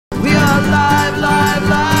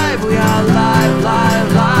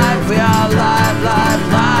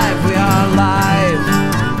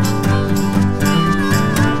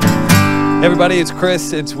everybody, it's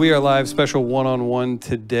Chris. It's We Are Live special one-on-one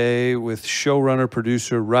today with showrunner,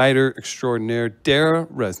 producer, writer extraordinaire, Dara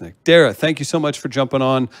Resnik. Dara, thank you so much for jumping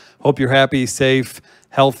on. Hope you're happy, safe,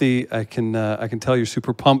 healthy. I can tell you're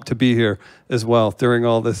super pumped to be here as well during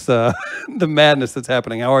all this the madness that's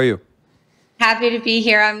happening. How are you? Happy to be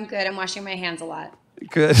here. I'm good. I'm washing my hands a lot.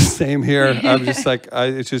 Good. Same here. I'm just like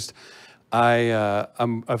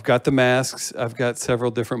I've got the masks. I've got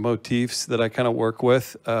several different motifs that I kind of work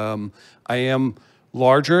with. I am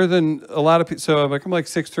larger than a lot of people, so I'm like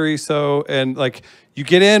 6'3", so, and like you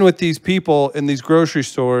get in with these people in these grocery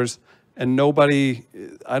stores, and nobody.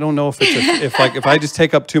 I don't know if it's if I just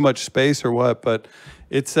take up too much space or what, but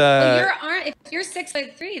it's well, if you're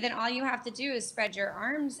 6'3", then all you have to do is spread your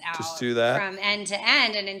arms out. Just do that from end to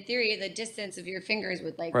end, and in theory, the distance of your fingers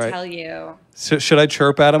would tell you. So should I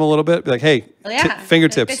chirp at him a little bit? Be like, hey, well, yeah.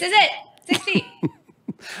 Fingertips. This is it. 6 feet.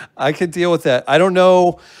 I could deal with that. I don't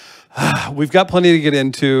know. We've got plenty to get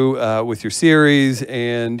into with your series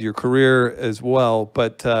and your career as well,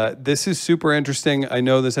 but this is super interesting. I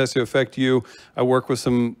know this has to affect you. I work with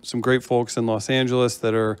some great folks in Los Angeles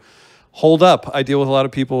that are holed up. I deal with a lot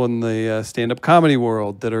of people in the stand-up comedy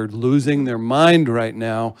world that are losing their mind right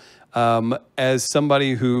now. As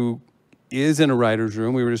somebody who is in a writer's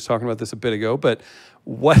room, we were just talking about this a bit ago, but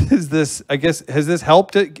what is this? I guess, has this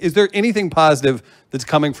helped? Is there anything positive that's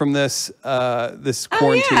coming from this this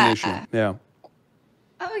quarantine issue? Yeah.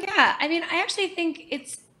 Oh yeah. I mean, I actually think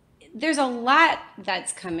there's a lot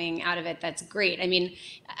that's coming out of it that's great. I mean,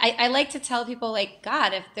 I like to tell people, like,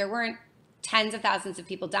 God, if there weren't tens of thousands of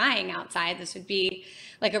people dying outside, this would be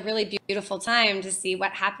like a really beautiful time to see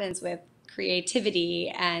what happens with creativity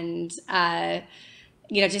and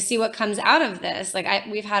to see what comes out of this. Like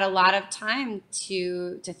we've had a lot of time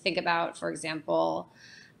to think about, for example,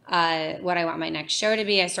 what I want my next show to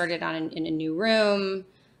be. I started in a new room.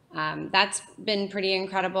 That's been pretty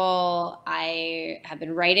incredible. I have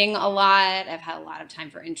been writing a lot. I've had a lot of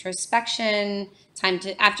time for introspection,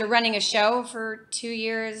 after running a show for 2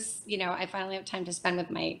 years, I finally have time to spend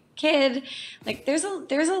with my kid. Like there's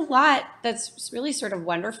a lot that's really sort of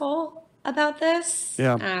wonderful about this.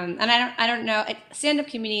 Yeah. And I don't know. Stand-up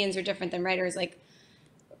comedians are different than writers. Like,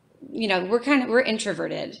 we're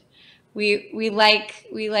introverted. We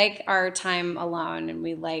like our time alone, and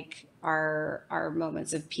we like our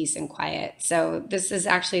moments of peace and quiet. So this has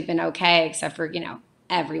actually been okay, except for,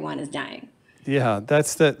 everyone is dying. Yeah, that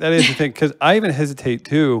is the thing, because I even hesitate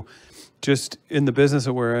too. Just in the business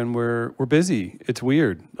that we're in, we're busy. It's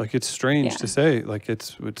weird. Like, it's strange to say. Like,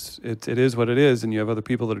 it is what it is, and you have other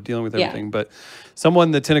people that are dealing with everything. But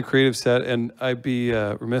someone that's in a creative set, and I'd be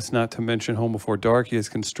remiss not to mention Home Before Dark. You guys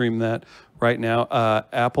can stream that right now.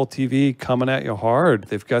 Apple TV coming at you hard.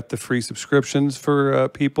 They've got the free subscriptions for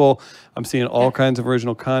people. I'm seeing all kinds of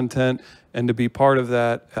original content, and to be part of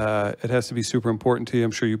that, it has to be super important to you.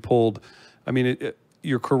 I'm sure you pulled. I mean,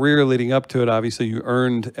 your career leading up to it, obviously you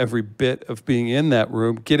earned every bit of being in that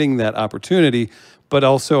room, getting that opportunity, but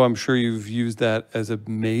also I'm sure you've used that as a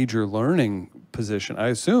major learning position, I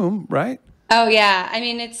assume, right? Oh yeah. I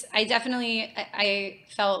mean, I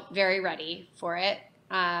felt very ready for it.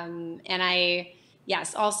 And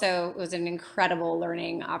also it was an incredible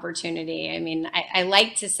learning opportunity. I mean, I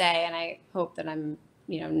like to say, and I hope that I'm,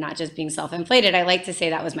 not just being self-inflated, I like to say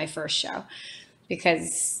that was my first show,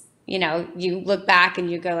 because you look back and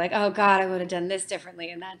you go like, oh God, I would have done this differently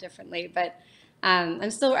and that differently. But I'm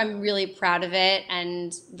really proud of it.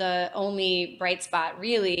 And the only bright spot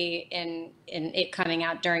really in it coming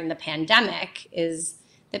out during the pandemic is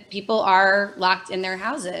that people are locked in their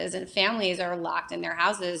houses, and families are locked in their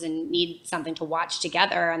houses and need something to watch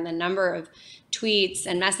together. And the number of tweets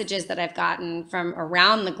and messages that I've gotten from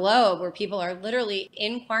around the globe where people are literally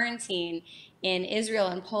in quarantine in Israel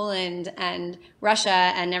and Poland and Russia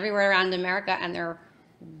and everywhere around America, and they're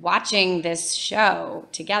watching this show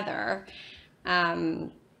together.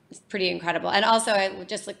 It's pretty incredible. And also,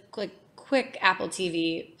 just a quick Apple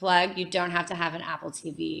TV plug. You don't have to have an Apple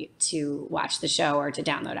TV to watch the show or to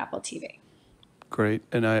download Apple TV. Great.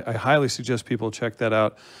 And I highly suggest people check that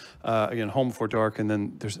out. Again, Home Before Dark, and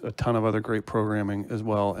then there's a ton of other great programming as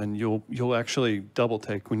well. And you'll actually double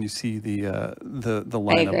take when you see the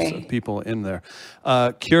lineups of people in there.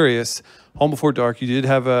 Curious, Home Before Dark,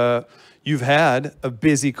 you've had a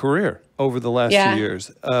busy career over the last 2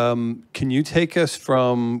 years. Can you take us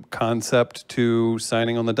from concept to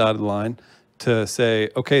signing on the dotted line to say,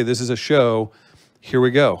 okay, this is a show, here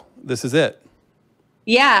we go, this is it?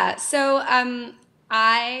 Yeah. So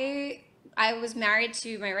I I was married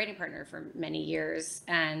to my writing partner for many years,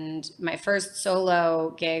 and my first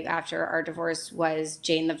solo gig after our divorce was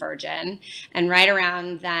Jane the Virgin. And right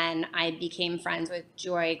around then, I became friends with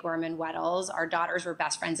Joy Gorman-Weddles. Our daughters were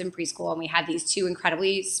best friends in preschool, and we had these two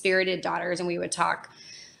incredibly spirited daughters, and we would talk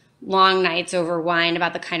long nights over wine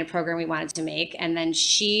about the kind of program we wanted to make. And then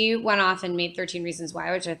she went off and made 13 Reasons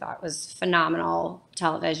Why, which I thought was phenomenal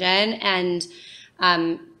television. And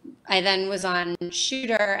I then was on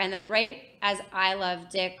Shooter, and then right as I Love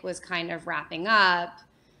Dick was kind of wrapping up,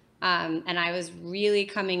 and I was really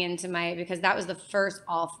coming into because that was the first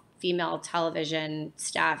all-female television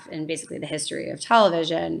staff in basically the history of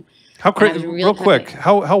television. How crazy! Real quick,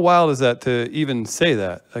 how wild is that to even say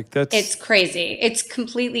that? Like it's crazy. It's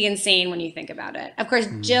completely insane when you think about it. Of course,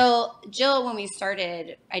 Jill, when we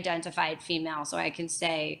started, identified female, so I can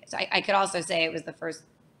say, I could also say it was the first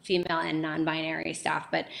female and non-binary staff.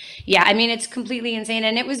 But yeah, I mean, it's completely insane,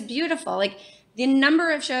 and it was beautiful. Like the number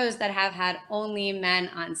of shows that have had only men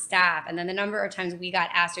on staff, and then the number of times we got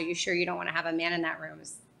asked, "Are you sure you don't want to have a man in that room?"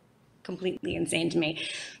 is completely insane to me.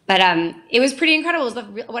 But it was pretty incredible. It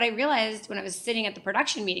was what I realized when I was sitting at the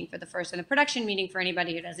production meeting for the first. And the production meeting, for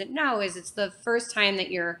anybody who doesn't know, is it's the first time that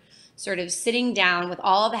you're sort of sitting down with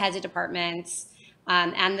all the heads of departments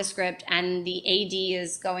and the script, and the AD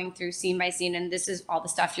is going through scene by scene, and this is all the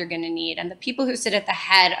stuff you're going to need. And the people who sit at the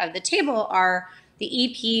head of the table are the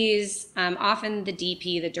EPs, often the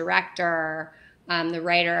DP, the director, the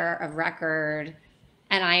writer of record.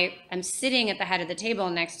 And I am sitting at the head of the table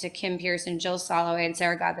next to Kim Pearson, Jill Soloway, and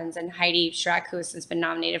Sarah Gubbins, and Heidi Schreck, who has since been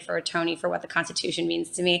nominated for a Tony for What the Constitution Means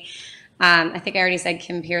to Me. I think I already said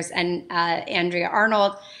Kim Pierce, and Andrea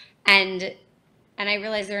Arnold. And I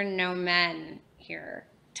realized there are no men here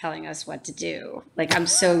telling us what to do. Like I'm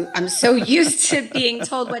so used to being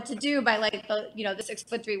told what to do by like the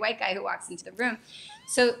 6'3" white guy who walks into the room.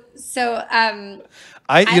 So it's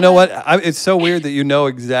so weird that you know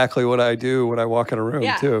exactly what I do when I walk in a room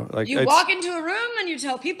too. Like you walk into a room and you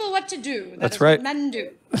tell people what to do. That's right. What men do.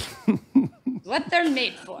 What they're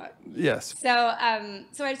made for. Yes. So I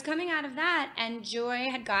was coming out of that, and Joy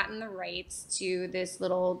had gotten the rights to this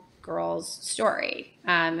little girl's story,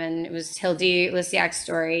 and it was Hildy Lysiak's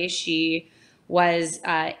story. She was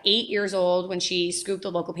 8 years old when she scooped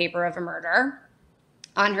the local paper of a murder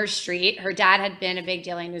on her street. Her dad had been a big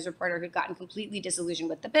Daily News reporter who'd gotten completely disillusioned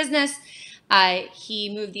with the business.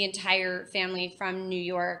 He moved the entire family from New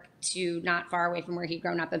York to not far away from where he'd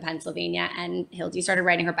grown up in Pennsylvania, and Hildy started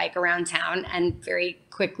riding her bike around town and very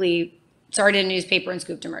quickly started a newspaper and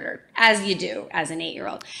scooped a murder, as you do as an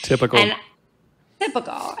 8-year-old. Typical.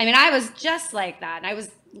 I mean, I was just like that.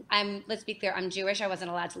 And let's be clear, I'm Jewish. I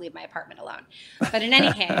wasn't allowed to leave my apartment alone. But in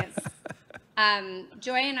any case,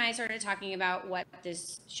 Joy and I started talking about what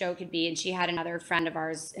this show could be, and she had another friend of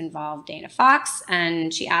ours involved, Dana Fox,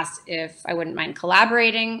 and she asked if I wouldn't mind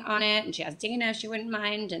collaborating on it, and she asked Dana if she wouldn't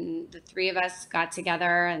mind, and the three of us got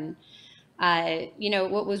together. And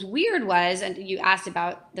what was weird was, and you asked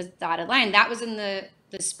about the dotted line, that was in the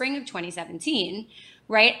spring of 2017,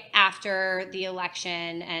 right after the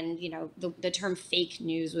election, and the term fake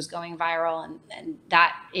news was going viral, and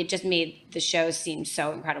that it just made the show seem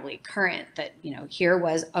so incredibly current that here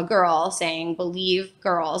was a girl saying, believe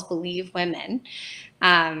girls, believe women,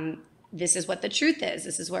 this is what the truth is,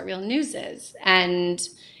 this is what real news is. And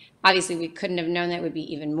obviously we couldn't have known that it would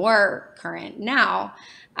be even more current now,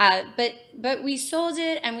 but we sold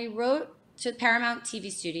it, and we wrote to Paramount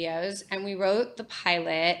TV Studios, and we wrote the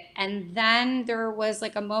pilot, and then there was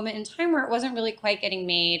like a moment in time where it wasn't really quite getting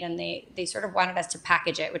made, and they sort of wanted us to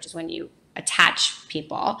package it, which is when you attach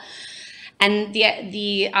people. And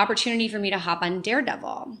the opportunity for me to hop on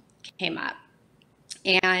Daredevil came up,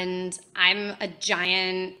 and I'm a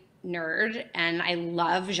giant nerd and I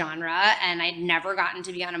love genre, and I'd never gotten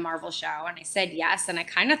to be on a Marvel show, and I said yes, and I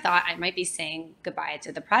kind of thought I might be saying goodbye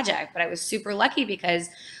to the project, but I was super lucky because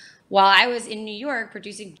while I was in New York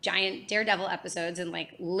producing giant Daredevil episodes and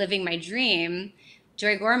like living my dream,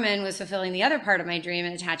 Joy Gorman was fulfilling the other part of my dream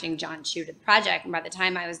and attaching John Chu to the project. And by the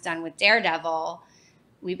time I was done with Daredevil,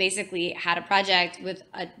 we basically had a project with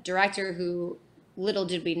a director who, little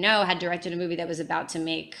did we know, had directed a movie that was about to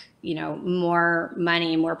make, more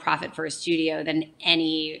money, more profit for a studio than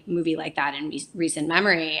any movie like that in recent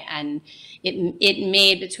memory. And it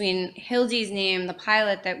made, between Hildy's name, the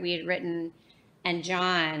pilot that we had written, and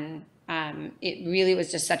John, it really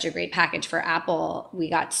was just such a great package for Apple. We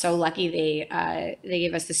got so lucky they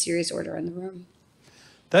gave us the series order in the room.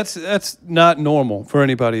 That's not normal for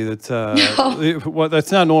anybody. That's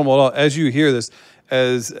that's not normal at all. As you hear this,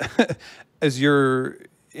 as you're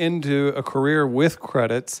into a career with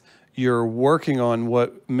credits, you're working on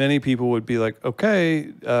what many people would be like,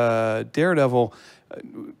 okay, Daredevil,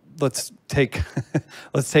 let's take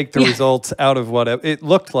let's take the results out of what it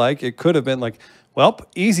looked like. It could have been like, well,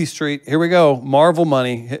 easy street, here we go, Marvel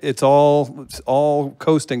money. It's all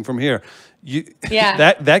coasting from here.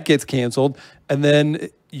 That gets canceled, and then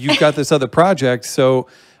you've got this other project. So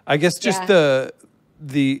I guess just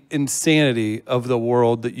the insanity of the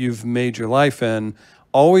world that you've made your life in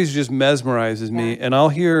always just mesmerizes me. And I'll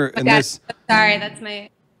hear in this. Sorry, that's my.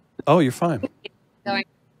 Oh, you're fine. Going.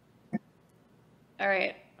 All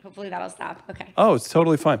right. Hopefully that'll stop. Okay. Oh, it's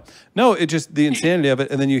totally fine. No, it just the insanity of it.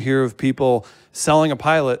 And then you hear of people selling a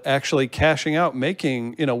pilot, actually cashing out,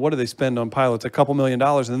 making, what do they spend on pilots? $2 million,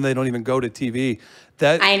 and then they don't even go to TV.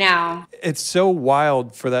 That I know. It's so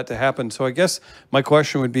wild for that to happen. So I guess my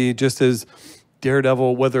question would be, just as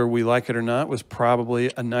Daredevil, whether we like it or not, was probably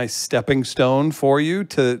a nice stepping stone for you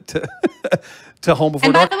to to Home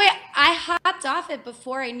Before Dark. And by the way, I hopped off it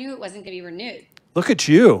before I knew it wasn't going to be renewed. Look at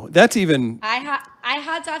you. That's even. I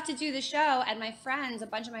hopped off to do the show, and my friends, a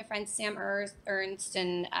bunch of my friends, Sam Ernst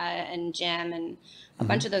and Jim and a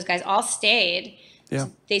bunch of those guys all stayed. Yeah.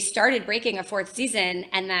 They started breaking a 4th season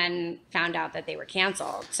and then found out that they were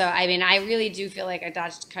canceled. So, I mean, I really do feel like I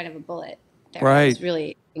dodged kind of a bullet there. Right. It was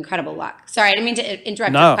really incredible luck. Sorry, I didn't mean to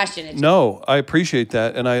interrupt your question. No, I appreciate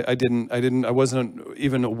that. And I wasn't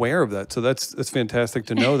even aware of that. So that's fantastic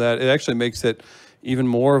to know that. It actually makes it even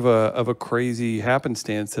more of a crazy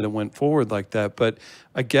happenstance that it went forward like that. But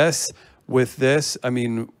I guess with this, I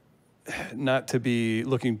mean, not to be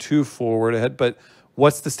looking too forward ahead, but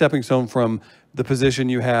what's the stepping stone from the position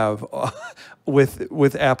you have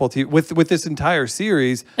with Apple TV, with this entire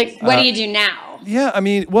series? Like, what do you do now? Yeah, I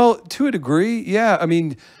mean, well, to a degree, yeah. I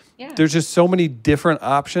mean, there's just so many different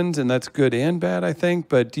options, and that's good and bad, I think.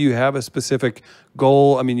 But do you have a specific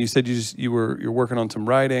goal? I mean, you said you're working on some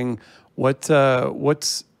writing. What's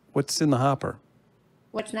in the hopper?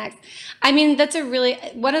 What's next? I mean, that's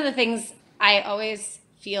one of the things I always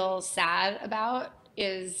feel sad about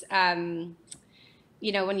is, when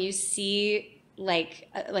you see like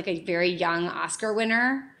a very young Oscar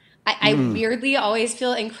winner, I weirdly always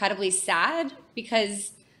feel incredibly sad,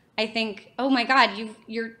 because I think, oh my God,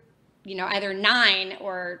 you're either 9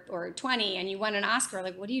 or 20 and you won an Oscar.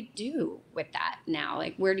 Like, what do you do with that now?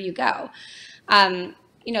 Like, where do you go? I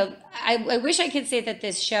wish I could say that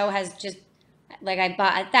this show has just, like,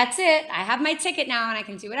 that's it. I have my ticket now and I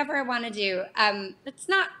can do whatever I want to do. That's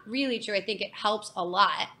not really true. I think it helps a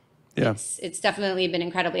lot. Yeah. It's definitely been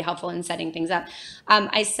incredibly helpful in setting things up.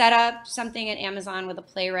 I set up something at Amazon with a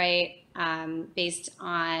playwright based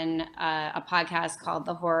on a podcast called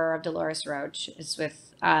The Horror of Dolores Roach. It's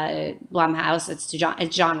with Blumhouse. It's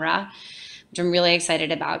genre, which I'm really excited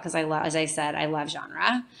about because as I said, I love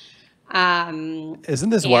genre. Isn't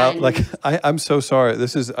this wild? Like, I'm so sorry.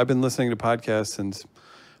 I've been listening to podcasts since,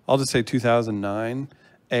 I'll just say 2009,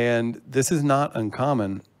 and this is not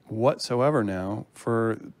uncommon whatsoever now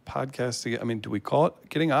for podcasts to get. I mean, do we call it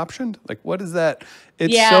getting optioned? Like, what is that?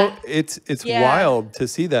 It's wild to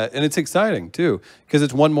see that, and it's exciting too, because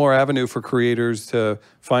it's one more avenue for creators to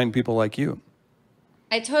find people like you.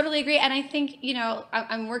 I totally agree, and I think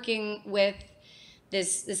I'm working with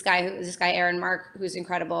this guy Aaron Mark, who's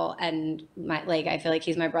incredible, and I feel like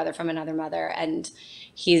he's my brother from another mother, and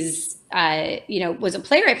he's was a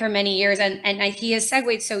playwright for many years, and he has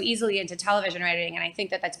segued so easily into television writing, and I think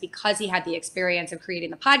that's because he had the experience of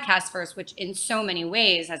creating the podcast first, which in so many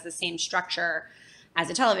ways has the same structure as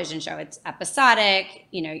a television show. It's episodic,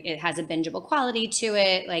 it has a bingeable quality to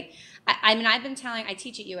it. Like, I mean, I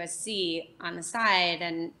teach at USC on the side,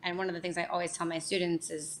 and one of the things I always tell my students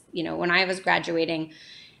is, when I was graduating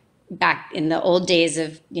back in the old days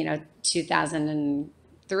of,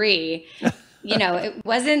 2003,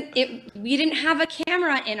 we didn't have a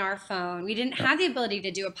camera in our phone. We didn't have the ability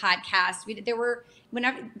to do a podcast.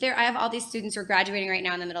 I have all these students who are graduating right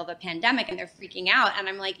now in the middle of a pandemic, and they're freaking out. And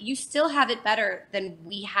I'm like, you still have it better than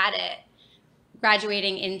we had it,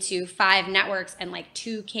 graduating into 5 networks and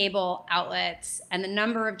 2 cable outlets. And the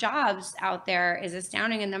number of jobs out there is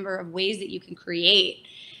astounding. And the number of ways that you can create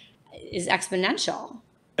is exponential.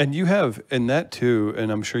 And you have in that too, and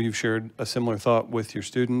I'm sure you've shared a similar thought with your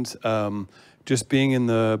students, just being in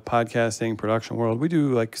the podcasting production world. We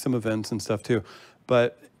do some events and stuff too,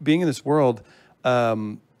 but being in this world,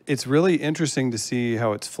 it's really interesting to see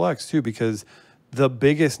how it's flexed too, because the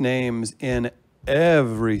biggest names in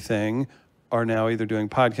everything are now either doing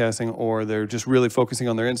podcasting or they're just really focusing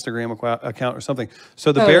on their Instagram account or something.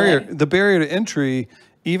 So the barrier to entry,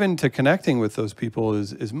 even to connecting with those people,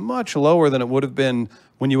 is much lower than it would have been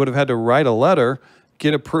when you would have had to write a letter,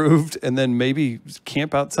 get approved, and then maybe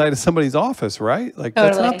camp outside of somebody's office, right? Like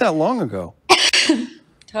that's not that long ago.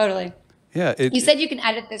 Totally. Yeah. You said you can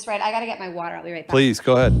edit this, right? I got to get my water. I'll be right back. Please,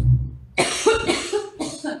 go ahead. I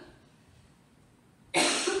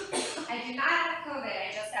do not have COVID.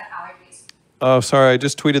 I just have allergies. Oh, sorry. I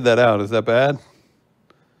just tweeted that out. Is that bad?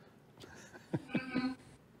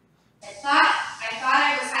 I thought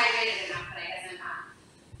I was hydrated enough, but I guess I'm not.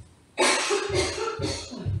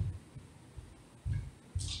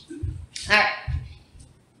 All right.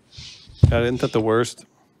 God, isn't that the worst?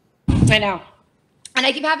 I know. And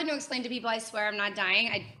I keep having to explain to people, I swear I'm not dying.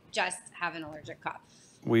 I just have an allergic cough.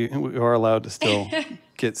 We are allowed to still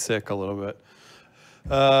get sick a little bit.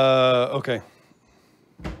 Okay.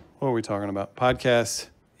 What are we talking about? Podcasts.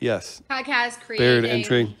 Yes. Podcast, creating. Barrier to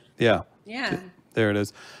entry. Yeah. Yeah. There it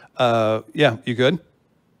is. Yeah. You good?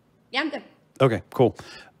 Yeah, I'm good. Okay, cool.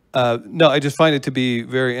 No, I just find it to be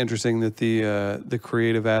very interesting that the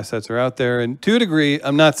creative assets are out there. And to a degree,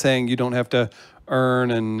 I'm not saying you don't have to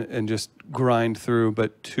earn and just grind through,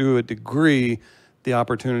 but to a degree, the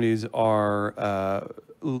opportunities are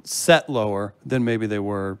set lower than maybe they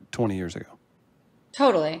were 20 years ago.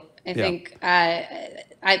 Totally. I think, I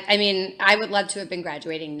mean, I would love to have been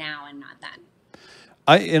graduating now and not then.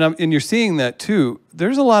 And you're seeing that too.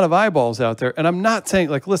 There's a lot of eyeballs out there. And I'm not saying,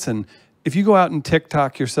 like, listen, if you go out and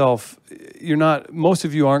TikTok yourself, most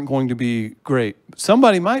of you aren't going to be great.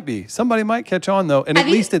 Somebody might be. Somebody might catch on though. And at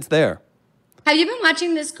least it's there. Have you been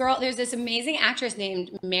watching this girl? There's this amazing actress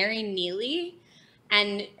named Mary Neely,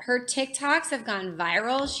 and her TikToks have gone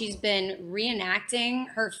viral. She's been reenacting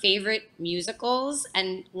her favorite musicals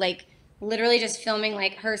and like literally just filming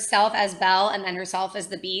like herself as Belle and then herself as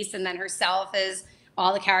the Beast and then herself as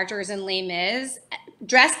all the characters in Les Mis,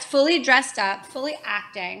 fully dressed up, fully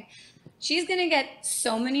acting. She's going to get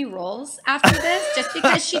so many roles after this just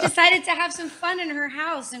because she decided to have some fun in her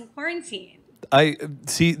house in quarantine. I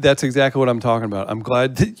see. That's exactly what I'm talking about. I'm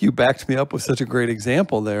glad that you backed me up with such a great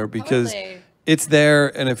example there because it's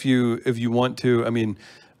there. And if you want to, I mean,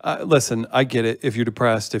 listen, I get it. If you're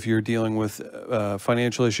depressed, if you're dealing with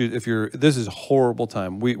financial issues, this is a horrible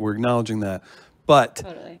time. We're acknowledging that, but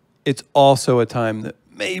it's also a time that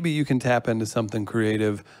maybe you can tap into something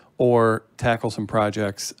creative or tackle some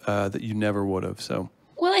projects that you never would have. So.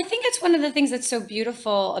 Well, I think it's one of the things that's so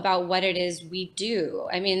beautiful about what it is we do.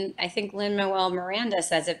 I mean, I think Lin-Manuel Miranda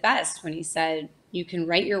says it best when he said, you can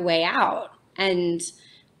write your way out. And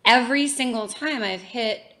every single time I've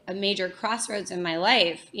hit a major crossroads in my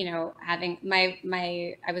life, having I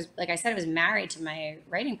was, like I said, I was married to my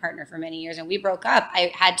writing partner for many years and we broke up.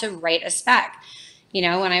 I had to write a spec.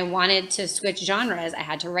 When I wanted to switch genres, I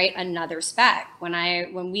had to write another spec. When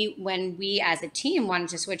we as a team wanted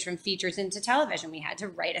to switch from features into television, we had to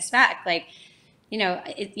write a spec. Like,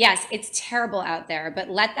 yes, it's terrible out there, but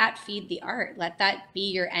let that feed the art. Let that be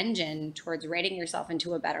your engine towards writing yourself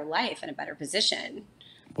into a better life and a better position.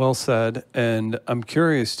 Well said. And I'm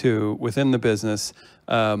curious too, within the business,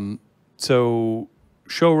 so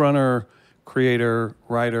showrunner, creator,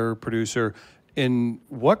 writer, producer, in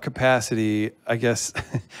what capacity, I guess,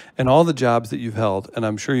 in all the jobs that you've held, and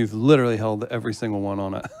I'm sure you've literally held every single one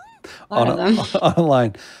on a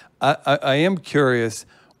line, I am curious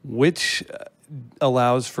which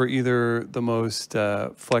allows for either the most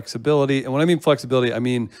flexibility. And when I mean flexibility, I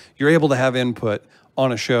mean you're able to have input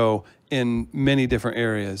on a show in many different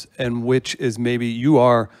areas, and which is maybe you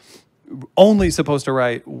are only supposed to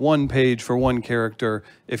write one page for one character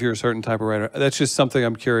if you're a certain type of writer. That's just something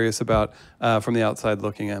I'm curious about from the outside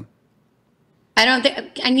looking in.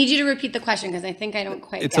 I need you to repeat the question because I think I don't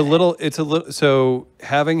quite It's a little, so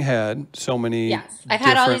having had so many I've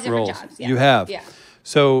had all these different roles, jobs. Yeah. You have. Yeah.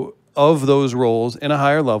 So of those roles in a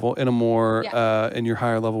higher level, in your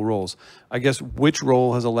higher level roles, I guess which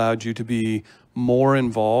role has allowed you to be more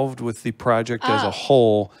involved with the project as a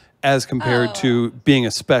whole as compared to being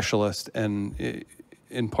a specialist and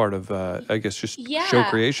in part of, I guess, just show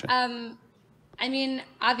creation? I mean,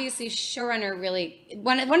 obviously, showrunner really,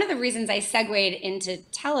 one of the reasons I segued into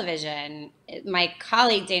television, my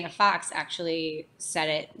colleague Dana Fox actually said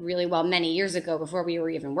it really well many years ago before we were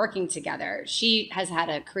even working together. She has had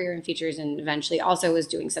a career in features and eventually also was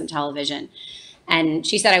doing some television. And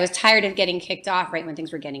she said, I was tired of getting kicked off right when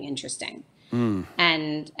things were getting interesting.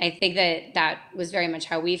 And I think that was very much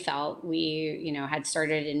how we felt. We, had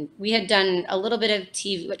started and we had done a little bit of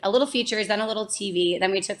TV, a little features, then a little TV.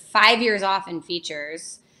 Then we took 5 years off in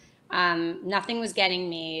features. Nothing was getting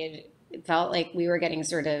made. It felt like we were getting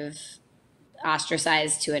sort of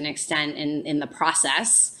ostracized to an extent in the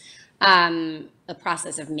process. the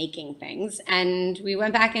process of making things. And we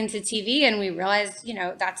went back into TV and we realized, you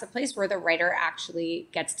know, that's a place where the writer actually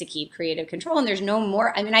gets to keep creative control. And there's no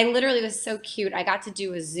more. I mean, I literally was so cute. I got to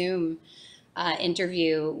do a Zoom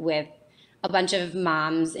interview with a bunch of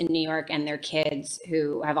moms in New York and their kids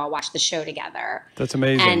who have all watched the show together. That's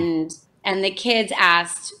amazing. And the kids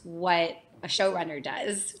asked what a showrunner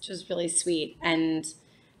does, which was really sweet. And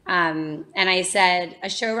I said,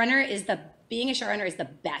 being a showrunner is the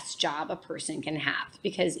best job a person can have,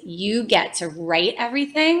 because you get to write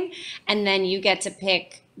everything, and then you get to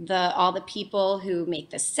pick all the people who make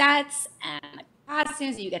the sets and the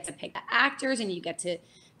costumes, and you get to pick the actors, and you get to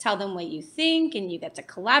tell them what you think, and you get to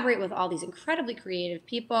collaborate with all these incredibly creative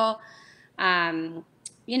people.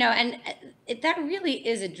 You know, and that really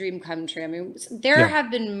is a dream come true. I mean, there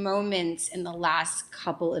have been moments in the last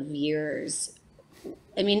couple of years.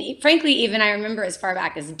 I mean, frankly, even I remember as far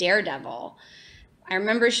back as Daredevil. I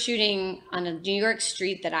remember shooting on a New York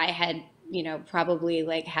street that I had, you know, probably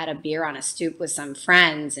like had a beer on a stoop with some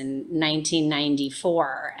friends in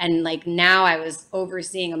 1994. And like now I was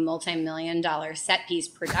overseeing a multi-million-dollar set piece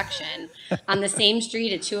production on the same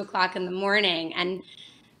street at 2 o'clock in the morning. And,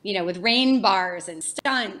 you know, with rain bars and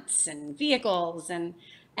stunts and vehicles. And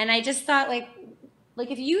I just thought like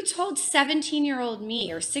if you told 17-year-old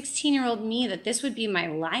me or 16-year-old me that this would be my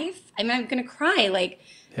life, I mean, I'm going to cry. Like,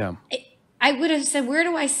 I would have said, where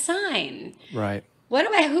do I sign? Right.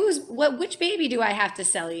 Which baby do I have to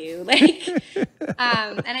sell you? Like,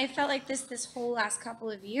 and I felt like this whole last couple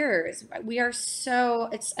of years,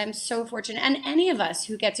 I'm so fortunate. And any of us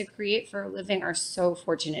who get to create for a living are so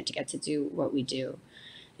fortunate to get to do what we do.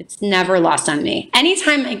 It's never lost on me.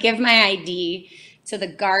 Anytime I give my ID to the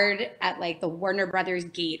guard at like the Warner Brothers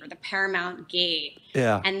gate or the Paramount gate,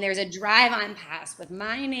 and there's a drive-on pass with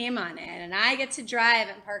my name on it, and I get to drive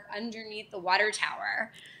and park underneath the water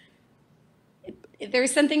tower,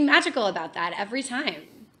 there's something magical about that every time.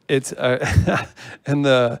 It's in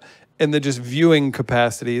the just viewing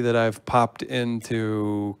capacity that I've popped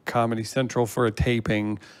into Comedy Central for a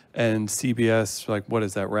taping and CBS, like what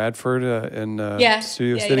is that, Radford in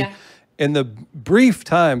Studio City. Yeah. In the brief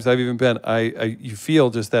times I've even been, you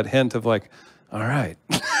feel just that hint of like, all right,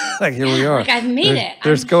 like here we are. Like I've made it.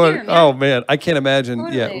 There's going. Oh man, I can't imagine.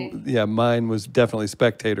 Totally. Yeah. Mine was definitely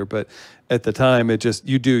spectator, but at the time, it just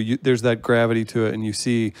there's that gravity to it, and you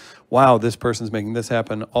see, wow, this person's making this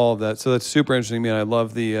happen. All of that. So that's super interesting to me, and I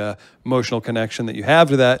love the emotional connection that you have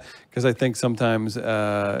to that, because I think sometimes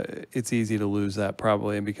it's easy to lose that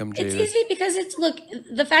probably and become jaded. It's easy because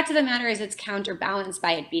the fact of the matter is it's counterbalanced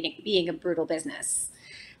by it being a brutal business.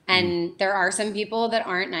 And there are some people that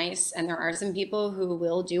aren't nice, and there are some people who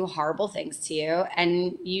will do horrible things to you,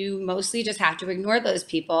 and you mostly just have to ignore those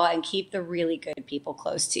people and keep the really good people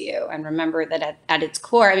close to you. And remember that at its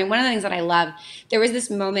core, I mean, one of the things that I love, there was this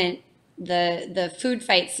moment, the food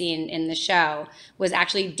fight scene in the show was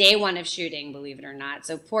actually day one of shooting, believe it or not.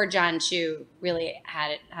 So poor John Chu really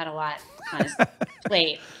had a lot on his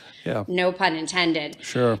plate. Yeah. No pun intended.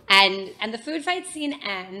 Sure. And the food fight scene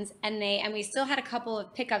ends, and we still had a couple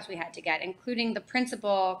of pickups we had to get, including the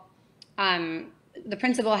principal. The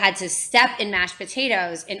principal had to step in mashed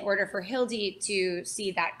potatoes in order for Hildy to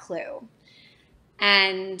see that clue.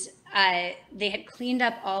 And they had cleaned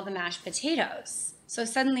up all the mashed potatoes. So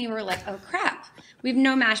suddenly we're like, oh crap, we have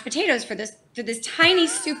no mashed potatoes for this tiny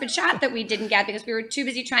stupid shot that we didn't get because we were too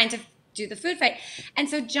busy trying to do the food fight. And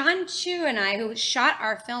so John Chu and I, who shot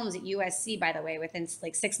our films at USC, by the way, within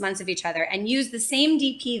like 6 months of each other, and used the same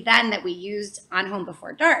DP then that we used on Home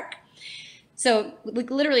Before Dark. So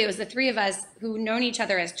like literally it was the three of us who known each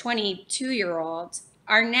other as 22-year-olds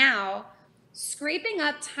are now scraping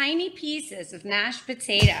up tiny pieces of mashed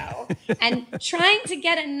potato and trying to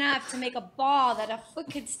get enough to make a ball that a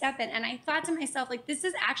foot could step in. And I thought to myself, like, this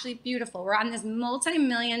is actually beautiful. We're on this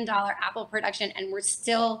multi-million-dollar Apple production, and it's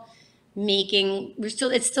still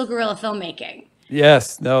guerrilla filmmaking.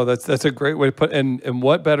 Yes, no, that's a great way to put. And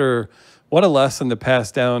what a lesson to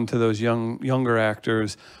pass down to those younger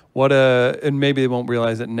actors. And maybe they won't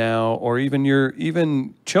realize it now, or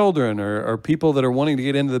even children or people that are wanting to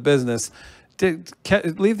get into the business.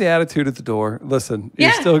 Leave the attitude at the door. Listen,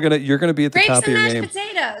 you're gonna be at the top of your game.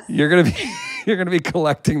 Potatoes. You're gonna be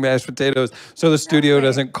collecting mashed potatoes, so the studio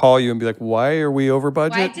doesn't call you and be like, "Why are we over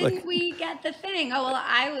budget? Why didn't we get the thing? Oh well,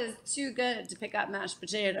 I was too good to pick up mashed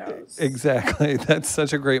potatoes." Exactly. That's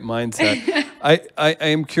such a great mindset. I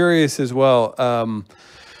am curious as well.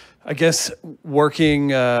 I guess working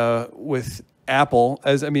with Apple,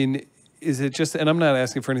 is it just, and I'm not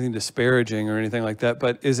asking for anything disparaging or anything like that,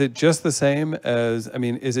 but is it just the same as,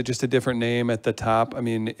 is it just a different name at the top?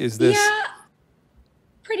 Is this?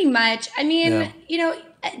 Pretty much. I mean, Yeah. you know,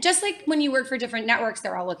 just like when you work for different networks,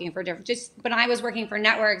 they're all looking for different. Just when I was working for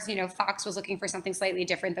networks, you know, Fox was looking for something slightly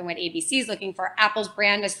different than what ABC is looking for. Apple's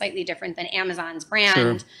brand is slightly different than Amazon's Sure.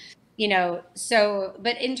 brand. You know, so,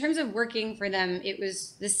 but in terms of working for them, it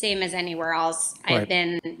was the same as anywhere else I've Right.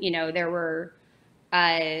 been. You know, there were,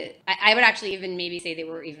 I would actually even maybe say they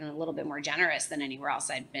were even a little bit more generous than anywhere else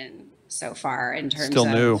I'd been so far in terms Still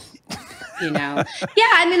of, new. you know, yeah.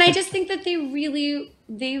 I mean, I just think that they really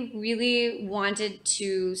wanted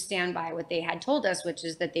to stand by what they had told us, which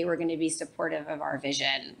is that they were going to be supportive of our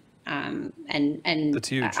vision. And That's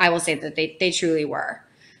huge. I will say that they truly were.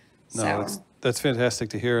 No, So. that's fantastic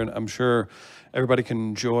to hear, and I'm sure everybody can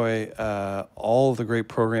enjoy all of the great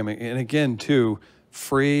programming. And again, too,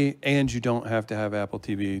 free, and you don't have to have Apple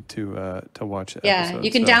TV to watch the Yeah, episodes.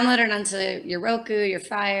 you can so download it onto your Roku, your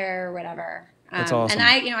Fire, whatever. That's awesome.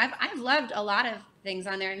 And I've loved a lot of things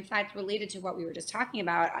on there. In fact, related to what we were just talking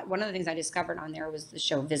about, one of the things I discovered on there was the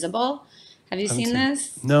show Visible. Have you seen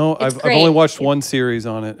this? No, It's I've great. only watched one series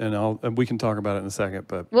on it, and we can talk about it in a second.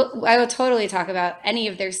 But Well, I will totally talk about any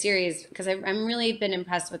of their series because I'm really been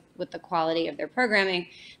impressed with the quality of their programming.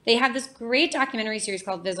 They have this great documentary series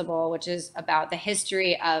called Visible, which is about the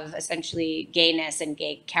history of essentially gayness and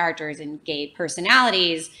gay characters and gay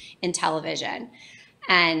personalities in television.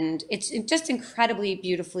 And it's just incredibly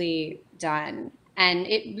beautifully done. And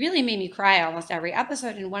it really made me cry almost every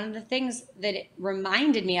episode. And one of the things that it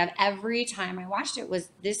reminded me of every time I watched it was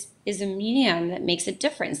this is a medium that makes a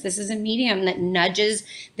difference. This is a medium that nudges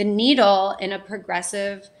the needle in a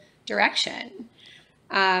progressive direction.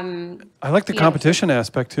 I like the competition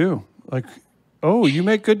aspect too. Like, oh, you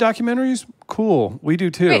make good documentaries? Cool, we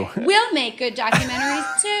do too. Great. We'll make good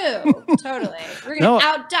documentaries too. Totally. We're going to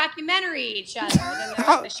out-documentary each other.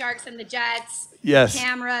 Then the Sharks and the Jets. Yes.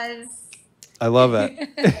 Cameras. I love that.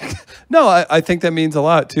 No, I think that means a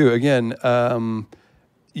lot too. Again,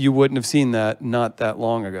 you wouldn't have seen that not that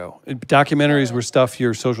long ago. Documentaries were stuff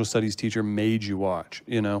your social studies teacher made you watch.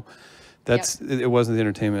 You know, it wasn't the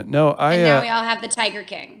entertainment. No, And now we all have the Tiger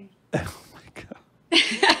King. Oh my god.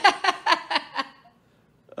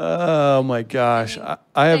 Oh my gosh,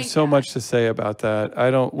 I have so much to say about that.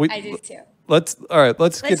 I do too. Let's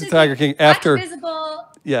get to Tiger King after. Visible,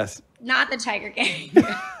 Yes. not the Tiger King.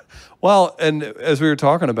 Well, and as we were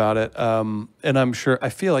talking about it, and I'm sure, I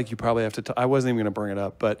feel like you probably have to, I wasn't even going to bring it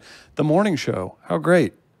up, but the morning show, how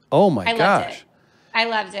great. Oh my gosh. I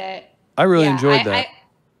loved it. I really enjoyed that.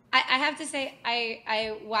 I have to say,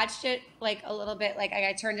 I watched it like a little bit, like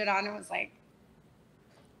I turned it on and was like,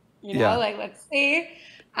 you know, like, let's see.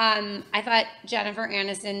 I thought Jennifer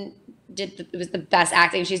Aniston it was the best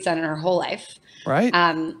acting she's done in her whole life. Right.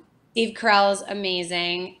 Steve Carell's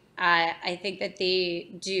amazing. I think that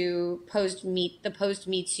they do the post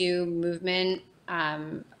Me Too movement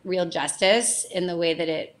real justice in the way that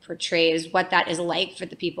it portrays what that is like for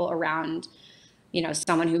the people around, you know,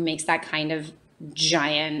 someone who makes that kind of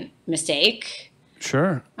giant mistake.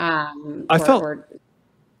 Sure. I felt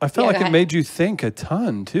like it made you think a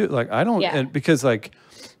ton too. Like and because like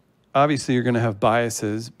obviously you're going to have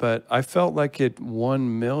biases, but I felt like it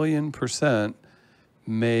 1,000,000%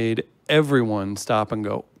 made everyone stop and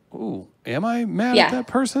go, ooh, am I mad at that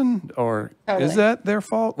person? Or is that their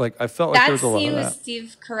fault? Like, I felt like there was a lot of that. That scene with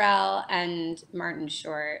Steve Carell and Martin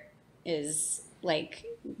Short is like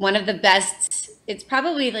one of the best. It's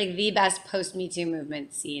probably like the best post-Me Too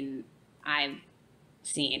movement scene I've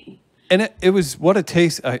seen. And it was what a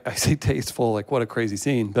taste. I say tasteful, like what a crazy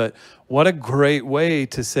scene, but what a great way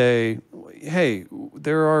to say, hey,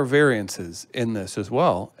 there are variances in this as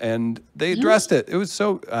well. And they addressed it. It was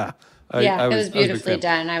so... it was beautifully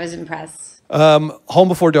done. I was impressed. Home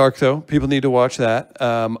Before Dark, though. People need to watch that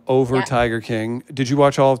over Tiger King. Did you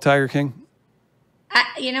watch all of Tiger King?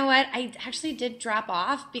 You know what? I actually did drop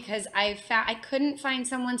off because I couldn't find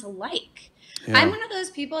someone to like. Yeah. I'm one of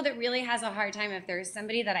those people that really has a hard time if there's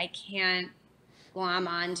somebody that I can't glom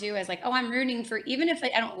onto as like, oh, I'm rooting for, even if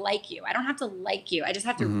I don't like you. I don't have to like you. I just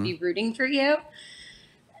have to be rooting for you.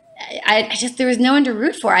 There was no one to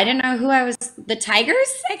root for. I didn't know who I was. The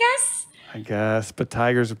Tigers, I guess, but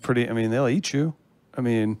tigers are pretty, I mean, they'll eat you.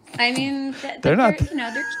 they're not, you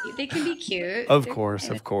know, they're cute. They can be cute. Of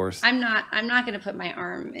course. I'm not going to put my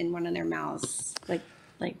arm in one of their mouths. Like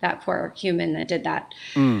that poor human that did that.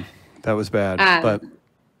 That was bad.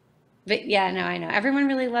 But yeah, no, I know. Everyone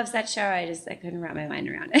really loves that show. I couldn't wrap my mind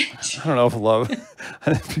around it. I don't know if love,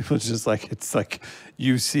 I think people just like, it's like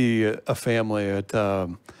you see a family at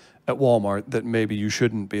Walmart that maybe you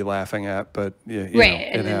shouldn't be laughing at, but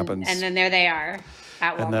it happens. And then there they are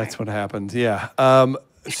at Walmart. And that's what happens. Yeah.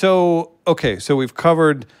 So we've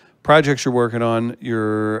covered projects you're working on.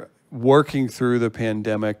 You're working through the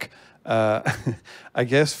pandemic. I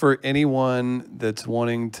guess for anyone that's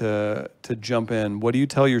wanting to jump in, what do you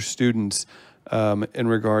tell your students in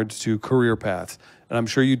regards to career paths? And I'm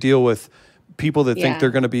sure you deal with people that think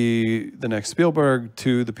they're going to be the next Spielberg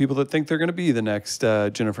to the people that think they're going to be the next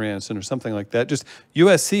Jennifer Aniston or something like that. Just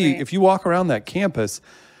USC, if you walk around that campus,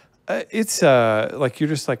 it's like you're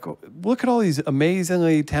just like, look at all these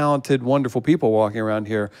amazingly talented, wonderful people walking around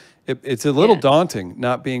here. It's a little daunting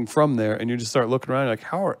not being from there, and you just start looking around like,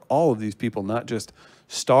 how are all of these people not just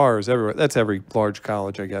stars everywhere? That's every large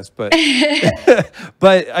college, I guess. But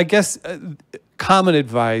but I guess common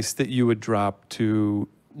advice that you would drop to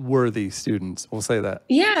worthy students, we'll say that.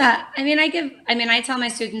 Yeah, I mean, I tell my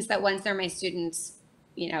students that once they're my students,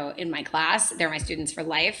 you know, in my class, they're my students for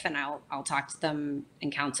life, and I'll talk to them and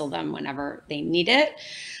counsel them whenever they need it.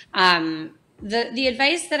 The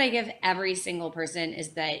advice that I give every single person is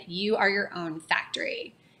that you are your own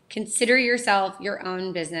factory. Consider yourself your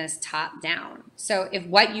own business top down. So if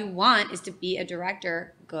what you want is to be a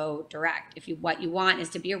director, go direct. If what you want is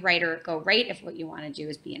to be a writer, go write. If what you want to do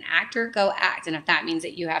is be an actor, go act. And if that means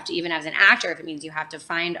that you have to, even as an actor, if it means you have to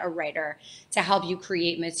find a writer to help you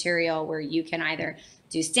create material where you can either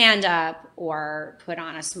do stand-up or put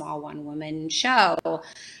on a small one-woman show,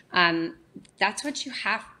 that's what you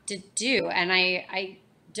have to do. And I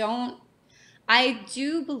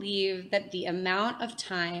do believe that the amount of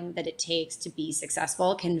time that it takes to be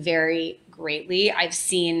successful can vary greatly. I've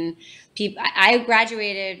seen people, I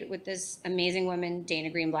graduated with this amazing woman, Dana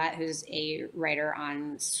Greenblatt, who's a writer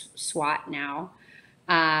on SWAT now.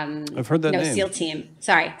 I've heard that name. SEAL Team.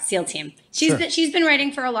 Sorry, SEAL Team. She's been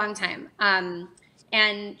writing for a long time.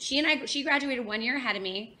 And she graduated 1 year ahead of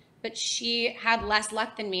me, but she had less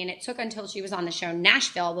luck than me. And it took until she was on the show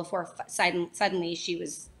Nashville before suddenly she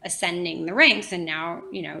was ascending the ranks. And now,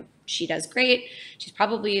 you know, she does great. She's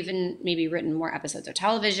probably even maybe written more episodes of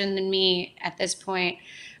television than me at this point.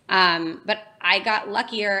 But I got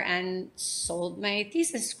luckier and sold my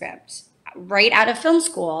thesis script right out of film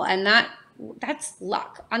school. And that's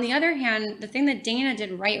luck. On the other hand, the thing that Dana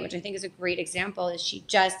did right, which I think is a great example, is she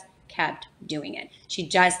just kept doing it. She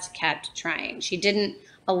just kept trying. She didn't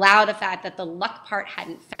allow the fact that the luck part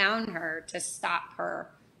hadn't found her to stop her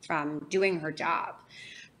from doing her job.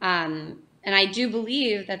 And I do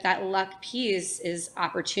believe that luck piece is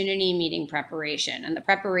opportunity meeting preparation. And the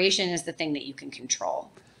preparation is the thing that you can control.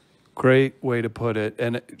 Great way to put it.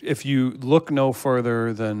 And if you look no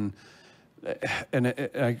further than,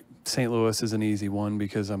 St. Louis is an easy one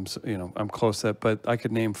because I'm close to that, but I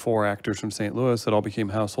could name 4 actors from St. Louis that all became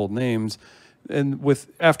household names, and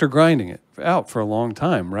after grinding it out for a long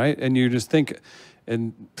time, right? And you just think,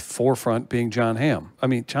 in forefront being John Hamm. I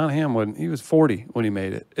mean, John Hamm, he was 40 when he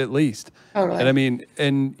made it, at least. Totally. And I mean,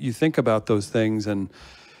 and you think about those things, and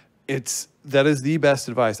that is the best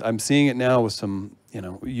advice. I'm seeing it now with some,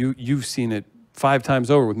 you've seen it 5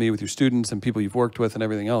 times over with me, with your students and people you've worked with and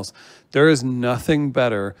everything else. There is nothing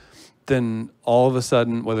better than all of a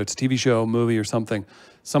sudden, whether it's a TV show, movie, or something,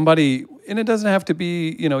 somebody, and it doesn't have to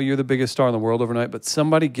be, you're the biggest star in the world overnight, but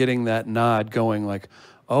somebody getting that nod going like,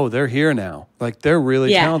 oh, they're here now. Like, they're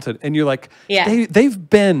really talented. And you're like, they've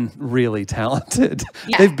been really talented.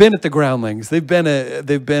 Yeah. They've been at the Groundlings. They've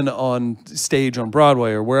been on stage on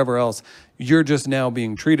Broadway or wherever else. You're just now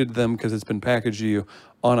being treated to them because it's been packaged to you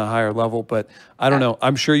on a higher level. But I don't know.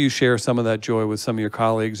 I'm sure you share some of that joy with some of your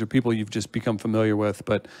colleagues or people you've just become familiar with.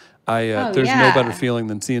 But there's no better feeling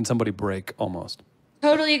than seeing somebody break almost.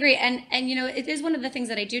 Totally agree. And it is one of the things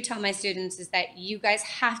that I do tell my students is that you guys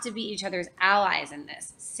have to be each other's allies in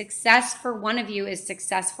this. Success for one of you is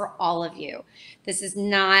success for all of you. This is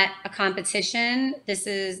not a competition.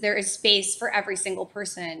 There is space for every single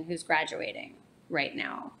person who's graduating right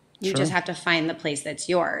now. You just have to find the place that's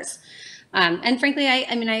yours. And frankly,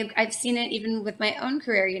 I've seen it even with my own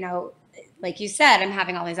career. Like you said, I'm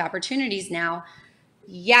having all these opportunities now.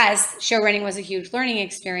 Yes, show running was a huge learning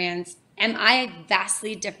experience. Am I a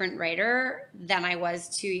vastly different writer than I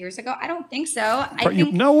was 2 years ago? I don't think so.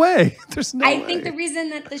 No way. There's no way. I think the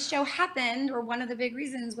reason that the show happened, or one of the big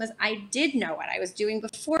reasons, was I did know what I was doing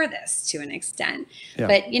before this to an extent. Yeah.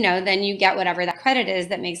 But, then you get whatever that credit is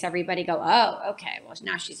that makes everybody go, oh, okay, well,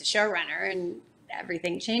 now she's a showrunner and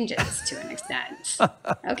everything changes to an extent.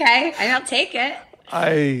 Okay, I'll take it.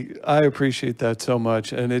 I appreciate that so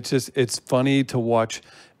much. And it's funny to watch.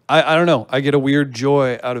 I don't know. I get a weird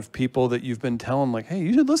joy out of people that you've been telling, like, hey,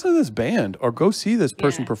 you should listen to this band or go see this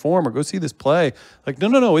person perform or go see this play. Like,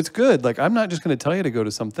 no, it's good. Like, I'm not just going to tell you to go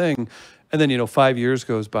to something. And then, 5 years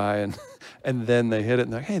goes by and and then they hit it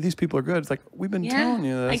and they're like, hey, these people are good. It's like, we've been telling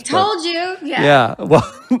you this. I told you. Yeah.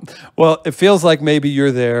 Well, it feels like maybe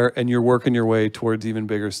you're there and you're working your way towards even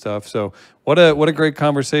bigger stuff. So what a great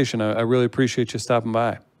conversation. I really appreciate you stopping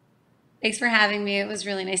by. Thanks for having me. It was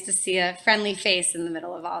really nice to see a friendly face in the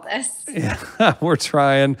middle of all this. Yeah, we're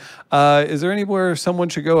trying. Is there anywhere someone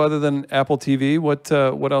should go other than Apple TV? What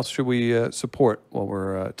else should we support while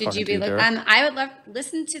we're talking to you, Dara? I would love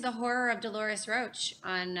listen to The Horror of Dolores Roach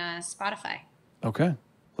on Spotify. Okay,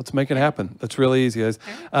 let's make it happen. That's really easy, guys.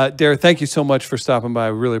 Dara, thank you so much for stopping by. I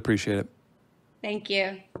really appreciate it. Thank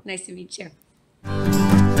you. Nice to meet you.